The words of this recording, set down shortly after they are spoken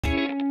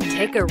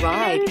Take a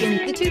ride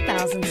in the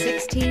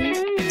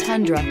 2016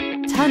 Tundra.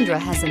 Tundra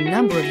has a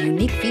number of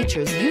unique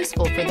features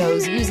useful for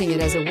those using it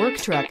as a work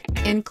truck,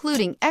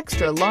 including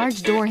extra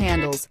large door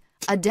handles,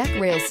 a deck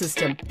rail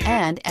system,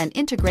 and an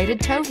integrated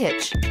tow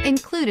hitch.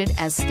 Included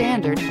as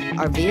standard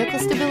are vehicle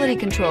stability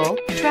control,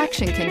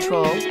 traction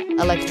control,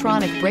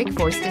 electronic brake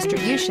force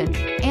distribution,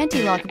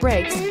 anti-lock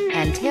brakes,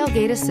 and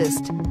tailgate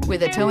assist.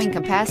 With a towing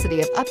capacity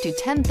of up to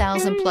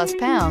 10,000 plus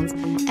pounds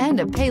and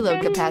a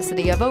payload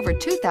capacity of over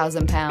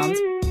 2,000 pounds,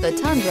 the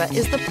Tundra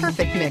is the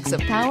perfect mix of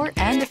power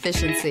and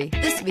efficiency.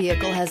 This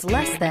vehicle has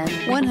less than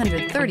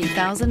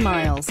 130,000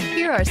 miles.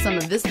 Here are some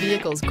of this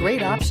vehicle's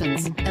great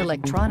options: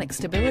 electronic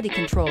stability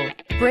control,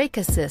 brake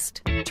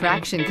assist,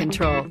 traction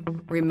control,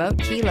 remote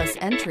keyless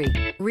entry,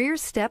 rear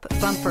step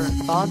bumper,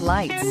 fog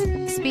lights,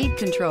 speed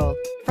control,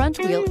 front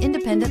wheel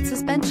independent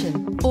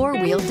suspension,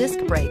 four-wheel disc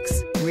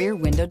brakes, rear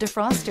window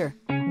defroster.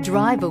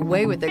 Drive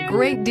away with a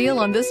great deal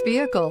on this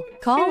vehicle.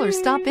 Call or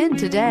stop in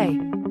today.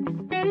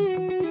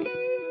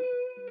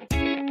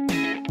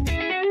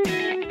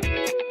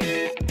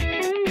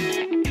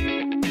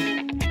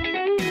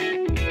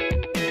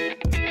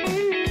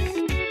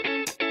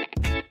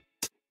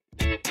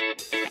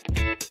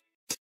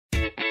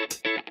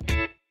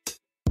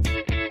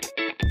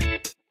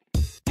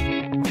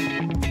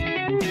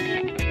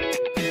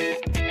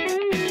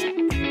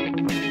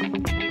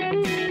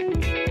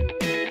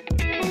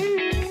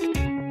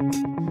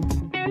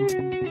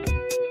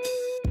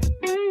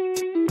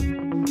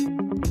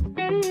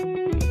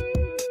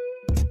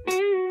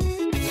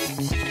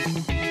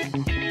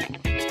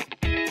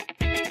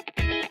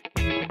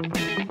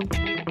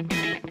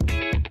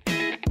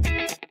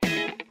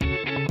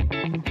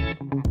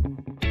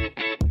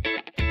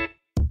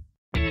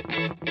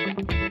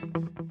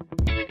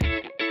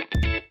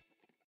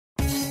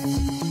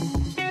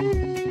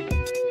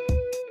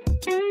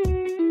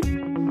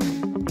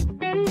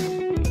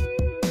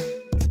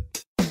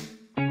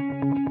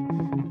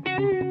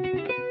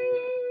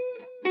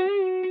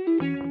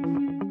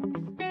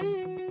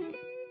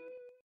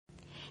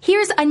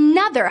 Here's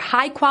another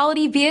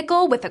high-quality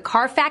vehicle with a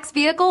Carfax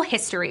Vehicle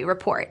History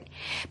Report.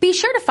 Be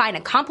sure to find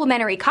a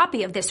complimentary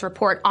copy of this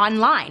report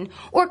online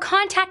or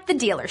contact the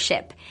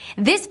dealership.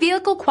 This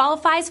vehicle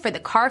qualifies for the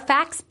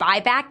Carfax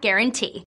Buyback Guarantee.